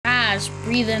just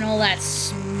breathe in all that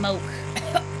smoke.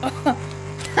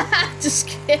 Just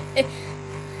kidding.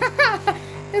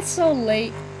 It's so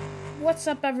late. What's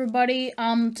up, everybody?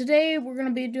 Today we're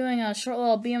gonna be doing a short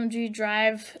little BMG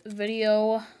drive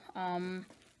video. For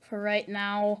right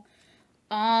now.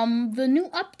 The new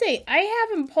update. I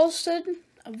haven't posted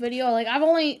a video. Like, I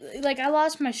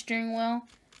lost my steering wheel.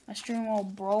 My steering wheel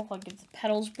broke. Like, the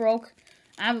pedals broke.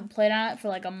 I haven't played on it for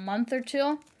like a month or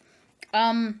two.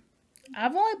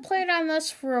 I've only played on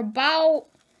this for about,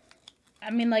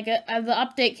 the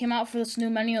update came out for this new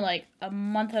menu like a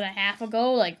month and a half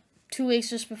ago, like 2 weeks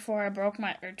just before I broke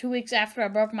my, or 2 weeks after I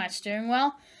broke my steering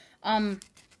wheel. And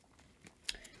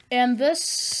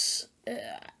this,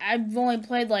 I've only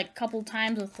played like a couple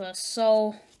times with this,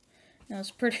 so, you know,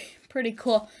 it's pretty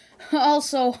cool.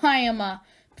 Also, I am,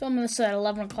 filming this at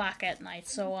 11 o'clock at night,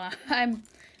 so, if I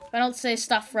don't say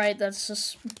stuff right, that's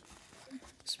just,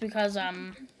 it's because,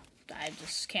 I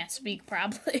just can't speak,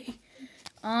 probably.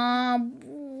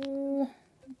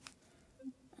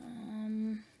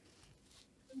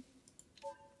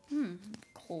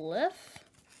 Cliff?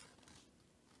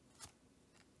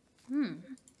 I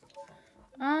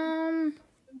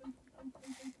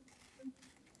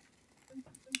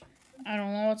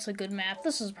don't know what's a good map.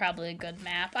 This is probably a good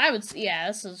map. Yeah,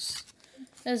 this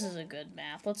is a good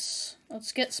map. Let's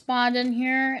get spawned in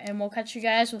here, and we'll catch you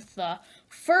guys with the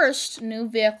first new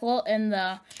vehicle in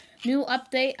the new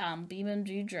update on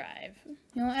beam.ng Drive.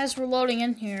 You know, as we're loading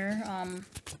in here,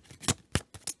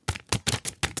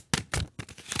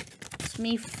 it's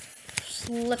me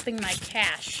slipping my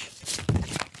cash.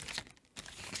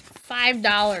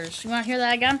 $5. You want to hear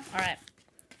that again? All right,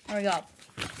 here we go.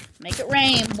 Make it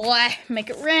rain, boy. Make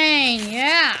it rain.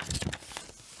 Yeah.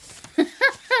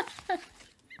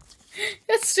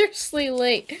 It's seriously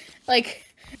late. Like,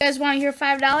 you guys want to hear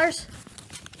 $5?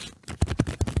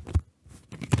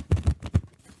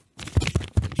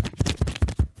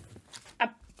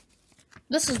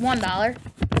 This is $1.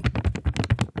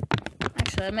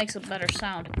 Actually, that makes a better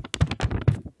sound.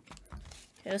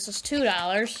 Okay, this is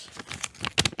 $2.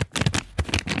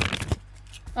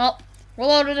 Oh, we're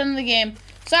loaded into the game.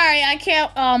 Sorry, I can't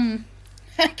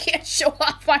show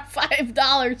off my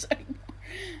 $5 anymore.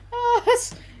 Oh,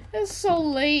 it's so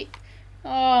late.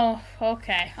 Oh,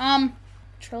 okay.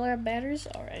 Trailer have batteries?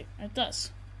 Alright, it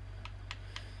does.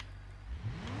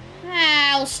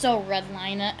 I'll still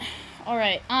redline it.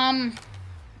 Alright,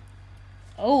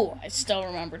 oh, I still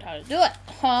remembered how to do it.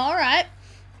 Alright.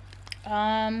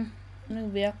 New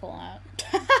vehicle out.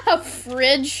 A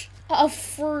fridge. A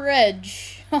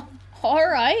fridge.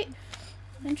 Alright.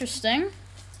 Interesting.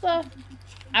 I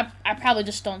probably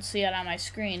just don't see it on my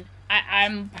screen.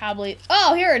 I'm probably...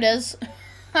 Oh, here it is.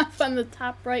 Up on the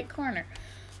top right corner.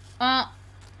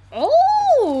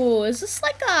 Oh, is this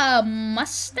like a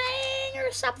Mustang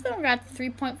or something? We got the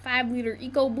 3.5 liter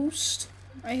EcoBoost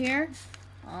right here.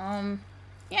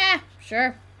 Yeah,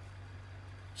 sure.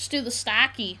 Just do the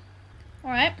stocky.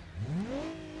 Alright.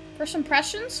 First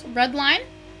impressions, Redline.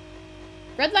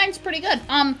 Redline's pretty good.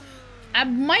 I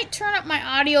might turn up my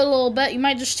audio a little bit. You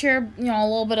might just hear, you know, a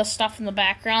little bit of stuff in the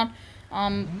background.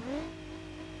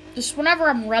 Just whenever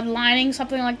I'm redlining,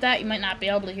 something like that, you might not be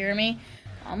able to hear me.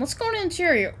 Let's go to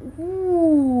interior.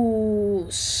 Ooh,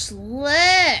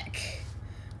 slick.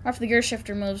 Or if the gear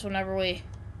shifter moves whenever we...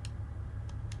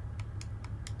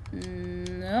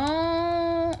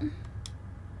 No.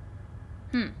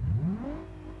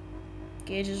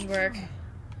 Gauges work.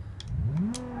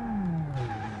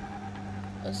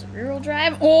 Is it rear-wheel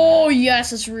drive? Oh,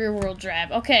 yes, it's rear-wheel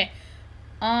drive. Okay.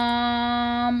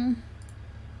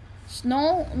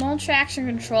 No traction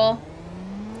control.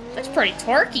 That's pretty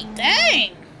torquey.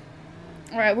 Dang.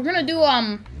 All right, we're gonna do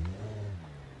a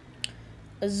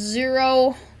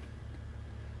 0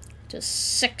 to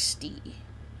 60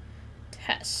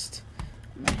 test.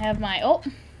 I'm gonna have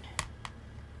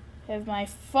my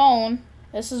phone.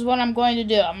 This is what I'm going to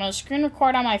do. I'm gonna screen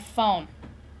record on my phone.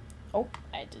 Oh,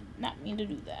 I did not mean to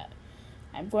do that.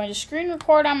 I'm going to screen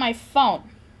record on my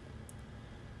phone.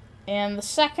 And the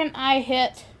second I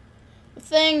hit the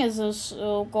thing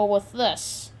it'll go with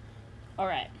this.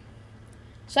 Alright.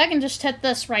 So I can just hit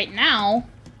this right now.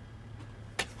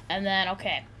 And then,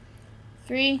 okay.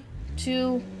 3,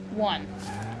 2, 1.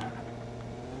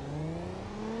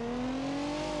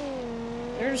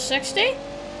 0 to 60?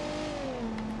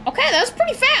 Okay, that's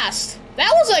pretty fast.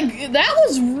 That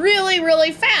was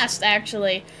really fast,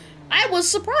 actually. I was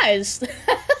surprised.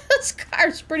 This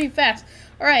car's pretty fast.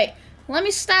 Alright, let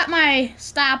me stop my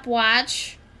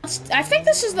stopwatch. I think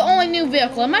this is the only new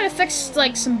vehicle. It might have fixed,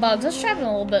 like, some bugs. Let's travel a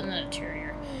little bit in the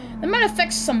interior. It might have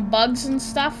fixed some bugs and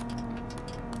stuff.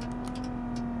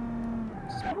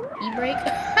 E-brake.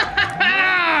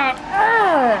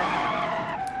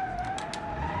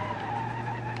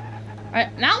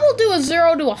 Alright, now we'll do a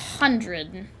 0 to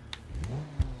 100.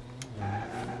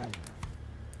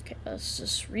 Okay, let's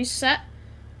just reset.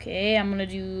 Okay, I'm gonna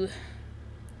do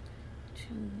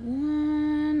 2,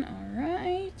 1.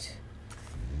 Alright.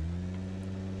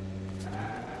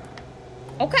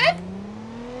 Okay.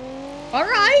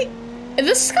 Alright.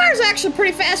 This car is actually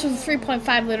pretty fast with a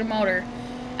 3.5 liter motor.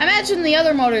 I imagine the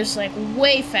other motor is like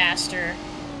way faster.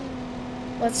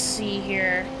 Let's see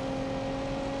here.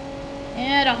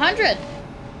 And 100.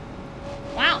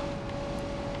 Wow.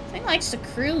 This thing likes to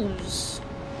cruise.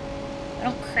 I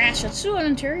don't crash. Let's do an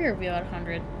interior view at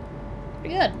 100.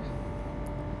 Pretty good.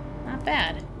 Not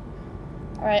bad.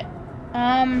 Alright.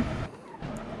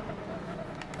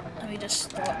 Let me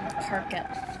just throw it in the park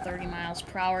at 30 miles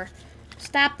per hour.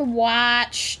 Stop the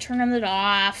watch. Turn it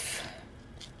off.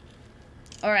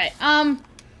 Alright.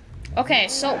 Okay,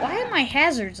 so why are my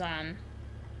hazards on?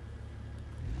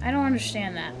 I don't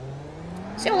understand that.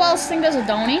 See how well this thing does a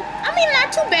donny? I mean,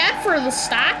 not too bad for the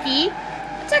stocky.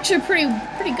 It's actually pretty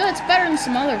good. It's better than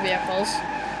some other vehicles.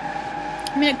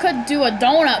 I mean, it could do a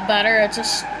donut better. It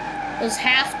just was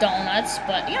half donuts,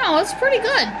 but you know, it's pretty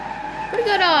good. Pretty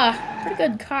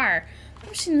good car. I've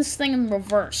never seen this thing in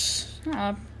reverse.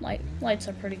 Lights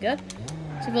are pretty good.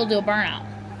 See if we'll do a burnout.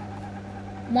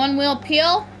 One wheel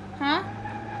peel, huh?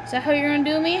 Is that how you're gonna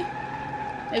do me?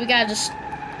 Maybe we gotta just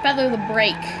feather the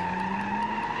brake.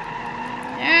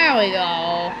 There we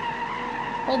go.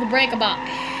 Hold the brake about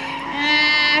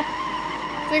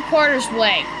 3/4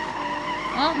 way.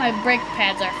 Well, my brake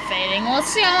pads are fading. Well, let's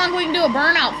see how long we can do a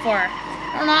burnout for.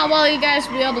 I don't know how well you guys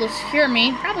will be able to hear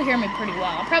me. Probably hear me pretty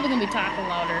well. I'm probably gonna be talking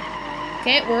louder.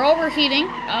 Okay, we're overheating.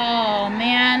 Oh,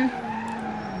 man.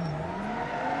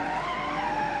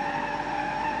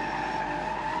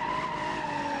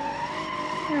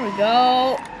 Here we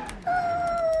go.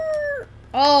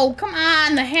 Oh, come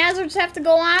on. The hazards have to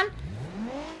go on?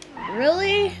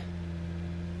 Really?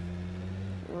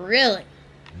 Really?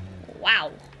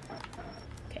 Wow.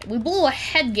 Okay, we blew a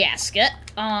head gasket.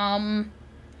 Yeah,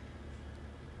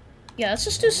 let's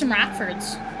just do some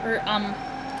Rockfords. Or,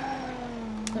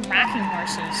 some rocking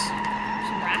horses.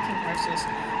 Some rocking horses.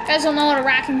 You guys don't know what a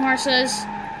rocking horse is?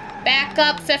 Back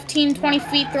up 15, 20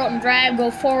 feet, throw it in drive, go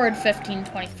forward 15,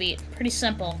 20 feet. Pretty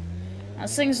simple. Now,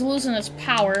 this thing's losing its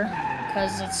power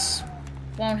because it's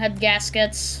blown head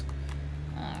gaskets.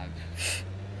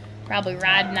 Probably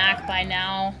rod knock by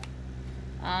now.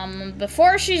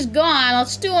 Before she's gone,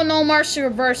 let's do a no mercy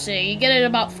reversing. You get it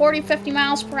about 40, 50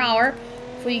 miles per hour.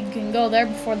 If we can go there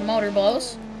before the motor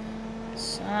blows.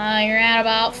 So you're at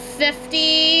about 50.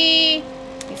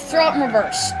 You throw it in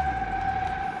reverse.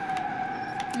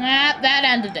 That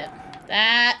ended it.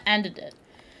 That ended it.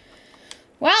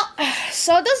 Well,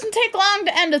 so it doesn't take long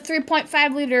to end a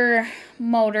 3.5 liter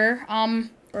motor.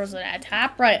 Where is it at?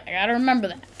 Top right. I gotta remember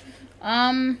that.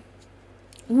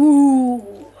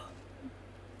 Ooh.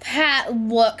 That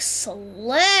looks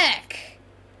slick.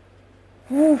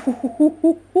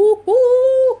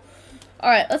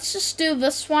 Alright, let's just do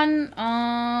this one.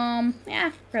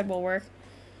 Yeah, red will work.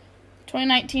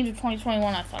 2019 to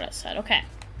 2021, I thought it said. Okay.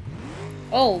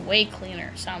 Oh, way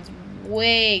cleaner. Sounds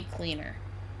way cleaner.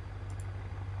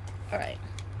 Alright.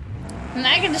 And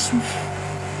I can just...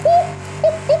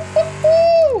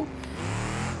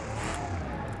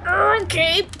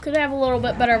 Okay. Could have a little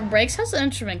bit better of brakes. Has the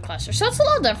instrument cluster. So it's a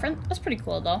little different. That's pretty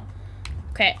cool, though.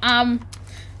 Okay,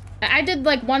 I did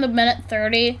like 1 minute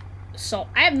 30. So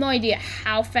I have no idea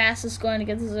how fast it's going to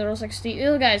get to 0 to 60.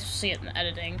 You guys will see it in the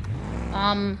editing.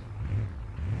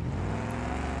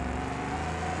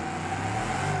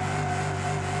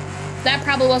 That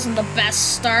probably wasn't the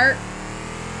best start.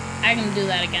 I can do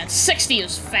that again. 60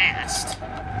 is fast.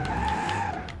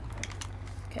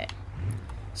 Okay.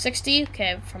 60,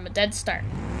 okay, from a dead start.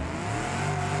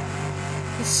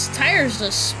 This tires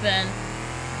just spin.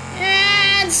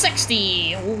 And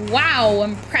 60. Wow,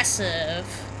 impressive.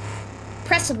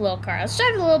 Impressive little car. Let's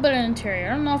drive a little bit of interior.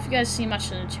 I don't know if you guys see much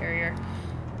of the interior.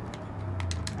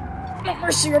 No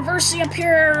mercy reversing up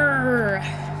here.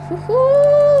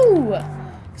 Woohoo!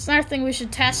 So another thing we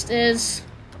should test is,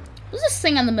 what's this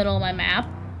thing on the middle of my map?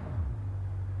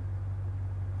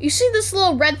 You see this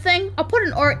little red thing? I'll put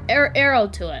an arrow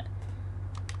to it.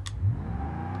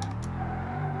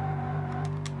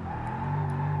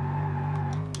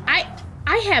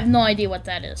 I have no idea what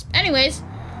that is. Anyways,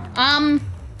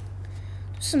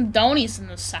 some donies in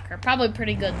this sucker. Probably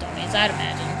pretty good donies, I'd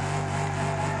imagine.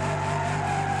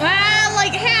 Ah,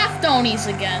 like half donies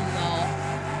again, though.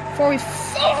 Before we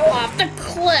fall off the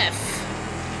cliff.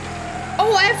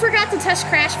 Oh, I forgot to test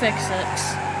crash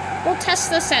physics. We'll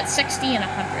test this at 60 and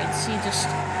 100. See just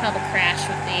how the crash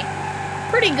would be.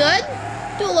 Pretty good.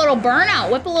 Do a little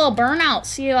burnout. Whip a little burnout.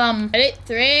 See, ready?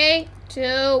 3,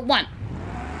 2, 1.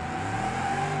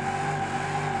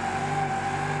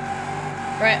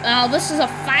 Right, now this is a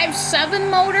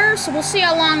 5.7 motor, so we'll see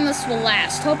how long this will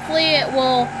last. Hopefully it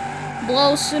will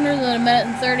blow sooner than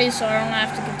 1:30, so I don't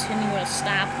have to continue a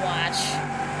stopwatch.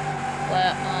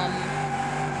 But,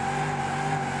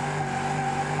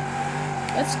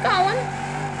 it's going.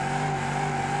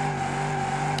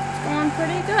 It's going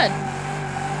pretty good.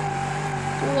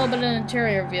 Do a little bit of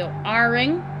interior view.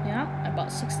 R-ring, yeah,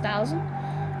 about 6,000.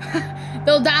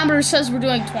 The odometer says we're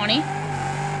doing 20.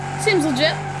 Seems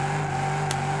legit.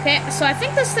 Okay, so I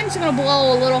think this thing's gonna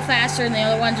blow a little faster than the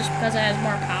other one just because it has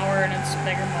more power and it's a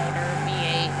bigger motor,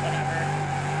 V8, whatever.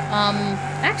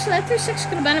 Actually, that 3.6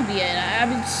 could have been a V8. I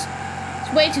mean, it's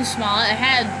way too small. It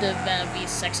had to have been a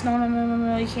V6.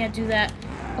 No, you can't do that.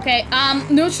 Okay,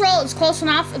 neutral, it's close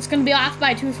enough. It's gonna be off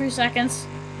by 2 or 3 seconds.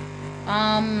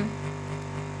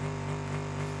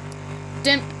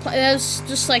 Didn't play, it was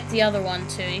just like the other one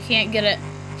too. You can't get it,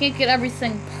 can't get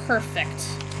everything perfect.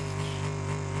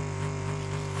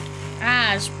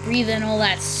 Ah, just breathe in all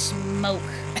that smoke.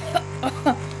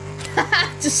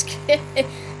 Just kidding.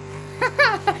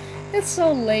 It's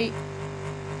so late.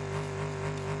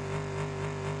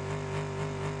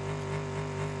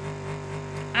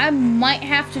 I might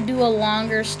have to do a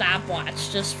longer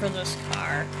stopwatch just for this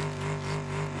car.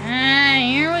 Ah,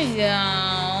 here we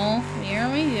go. Here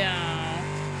we go.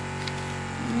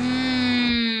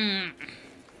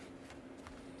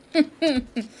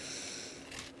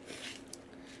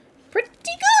 Pretty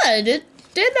good. It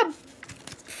did a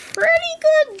pretty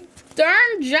good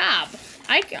darn job.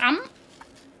 I'm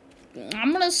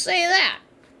gonna say that.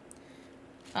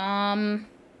 Now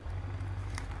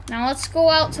let's go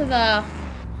out to the.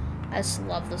 I just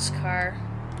love this car.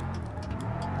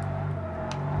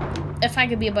 If I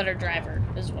could be a better driver,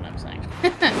 is what I'm saying.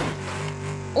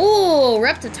 Ooh,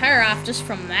 ripped the tire off just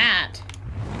from that.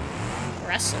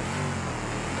 Aggressive.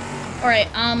 Alright,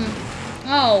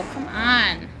 oh, come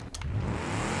on.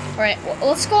 Alright, well,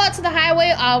 let's go out to the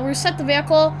highway. Reset the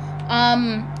vehicle.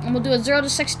 And we'll do a 0 to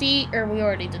 60, or we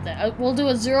already did that. We'll do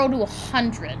a 0 to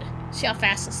 100. See how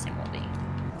fast this thing will be.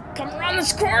 Come around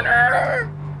this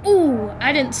corner! Ooh,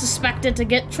 I didn't suspect it to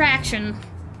get traction.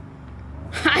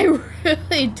 I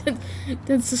really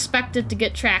did suspect it to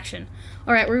get traction.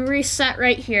 Alright, we reset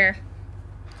right here.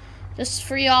 Just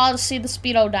for y'all to see the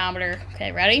speed odometer.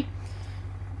 Okay, ready?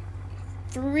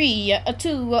 3,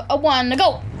 2, 1,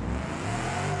 go!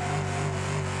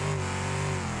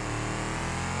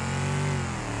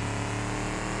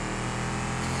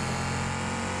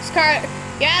 This car,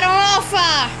 yeah, I don't know if,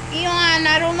 Elon,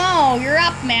 I don't know. You're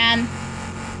up, man.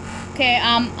 Okay,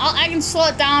 I can slow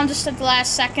it down just at the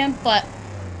last second, but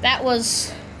that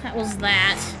was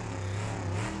that.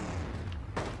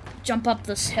 Jump up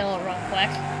this hill real quick.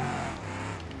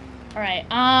 Alright,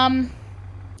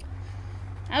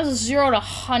 that was a 0 to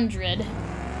 100.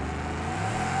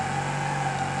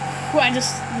 Whew, I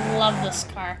just love this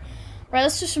car. Right,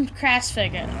 let's do some crash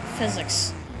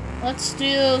physics. Let's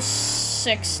do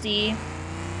 60.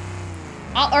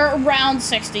 Or around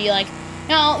 60, like,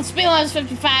 you know, the speed limit is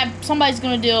 55. Somebody's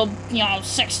gonna do, you know,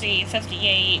 60,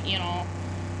 58, you know.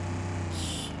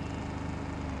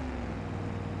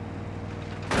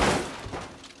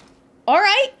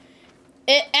 Alright.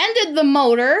 It ended the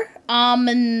motor,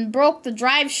 and broke the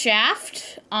drive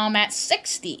shaft, at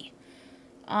 60.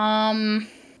 Didn't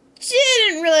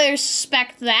really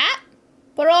suspect that,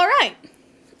 but alright.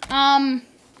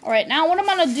 Alright, now what I'm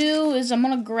gonna do is I'm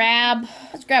gonna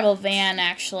let's grab a van,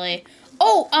 actually.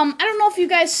 Oh, I don't know if you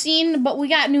guys seen, but we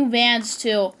got new vans,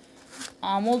 too.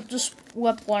 We'll just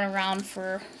whip one around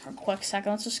for a quick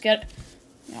second. Let's just get,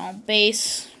 you know,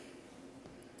 base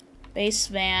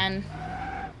van.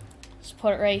 Just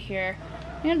put it right here.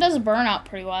 And it does burn out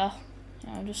pretty well.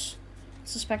 You know, just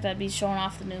suspect I'd be showing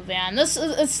off the new van.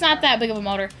 It's not that big of a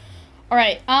motor.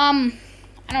 Alright, I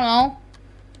don't know.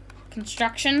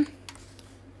 Construction.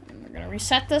 We're gonna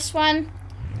reset this one.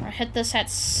 We're gonna hit this at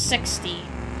 60.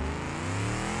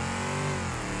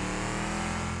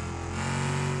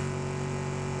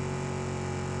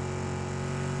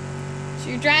 So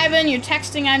you're driving, you're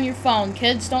texting on your phone.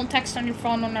 Kids, don't text on your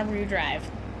phone whenever you drive.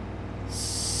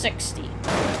 60.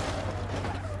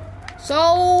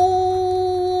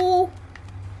 So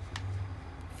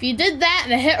if you did that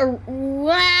and it hit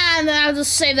then I'll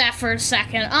just save that for a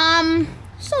second.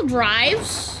 Still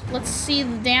drives. Let's see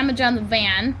the damage on the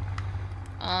van.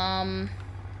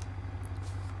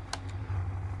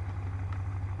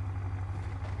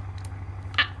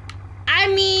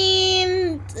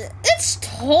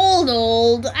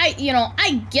 cold.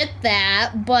 I get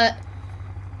that, but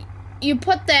you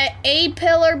put that A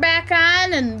pillar back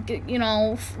on and, you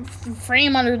know,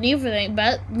 frame underneath it,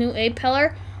 but new A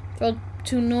pillar, throw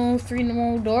three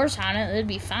new doors on it, it'd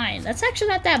be fine. That's actually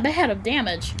not that bad of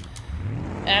damage.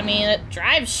 I mean, it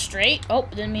drives straight. Oh,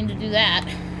 didn't mean to do that.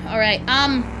 Alright,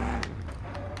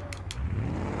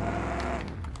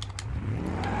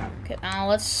 okay, now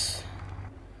let's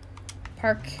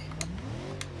park.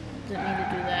 Didn't mean to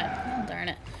do that. Darn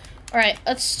it. Alright,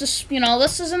 let's just, you know,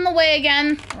 this is in the way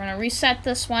again. We're gonna reset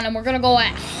this one, and we're gonna go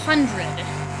at 100.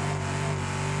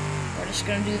 We're just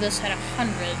gonna do this at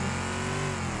 100.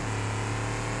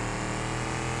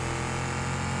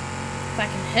 If I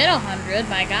can hit 100,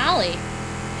 by golly.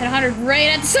 Hit 100 right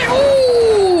at the center.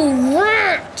 Oh,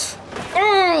 worked!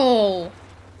 Oh!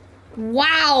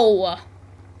 Wow!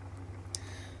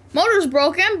 Motor's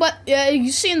broken, but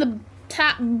you see in the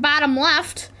bottom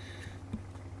left,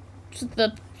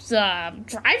 the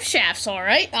drive shaft's all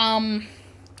right.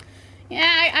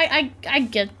 Yeah, I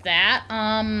get that.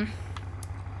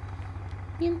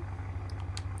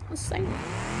 This thing.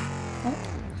 Oh.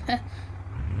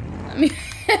 I mean,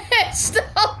 it still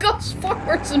goes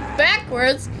forwards and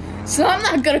backwards, so I'm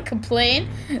not gonna complain.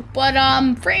 But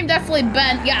frame definitely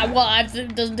bent. Yeah, well,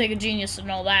 it doesn't take a genius to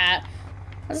know that.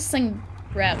 How's this thing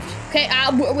revved? Okay,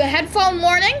 headphone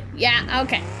warning. Yeah,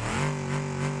 okay.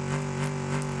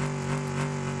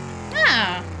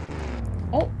 Ah.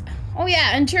 Oh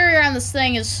yeah, interior on this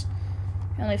thing is...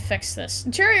 Let me fix this.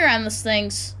 Interior on this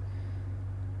thing's...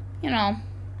 You know,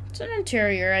 it's an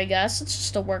interior, I guess. It's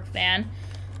just a work van.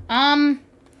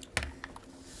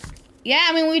 Yeah,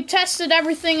 I mean, we tested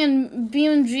everything in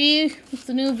BMG with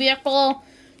the new vehicle.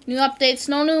 New updates,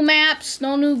 no new maps,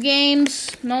 no new games,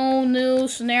 no new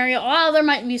scenario. Oh, there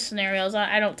might be scenarios.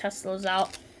 I don't test those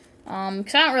out.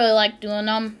 Because I don't really like doing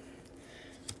them.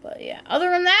 But yeah, other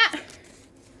than that...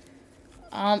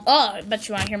 oh, I bet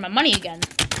you want to hear my money again.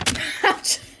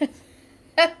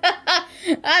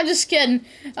 I'm just kidding.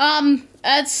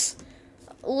 It's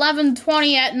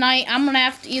 11:20 at night. I'm gonna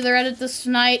have to either edit this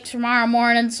tonight, tomorrow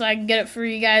morning, so I can get it for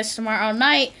you guys tomorrow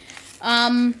night.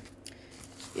 You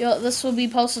know, this will be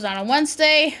posted on a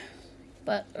Wednesday,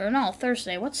 or no,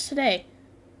 Thursday. What's today?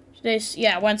 Today's,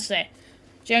 yeah, Wednesday,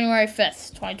 January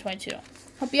 5th, 2022.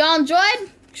 Hope you all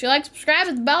enjoyed. Make sure you like, subscribe,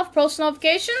 hit the bell for post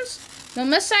notifications. Don't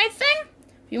miss anything.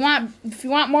 If you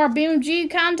want more BMG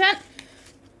content,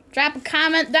 drop a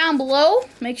comment down below.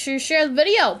 Make sure you share the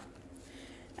video.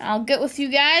 And I'll get with you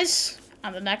guys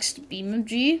on the next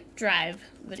BMG Drive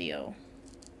video.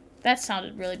 That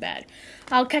sounded really bad.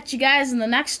 I'll catch you guys in the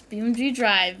next BMG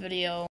Drive video.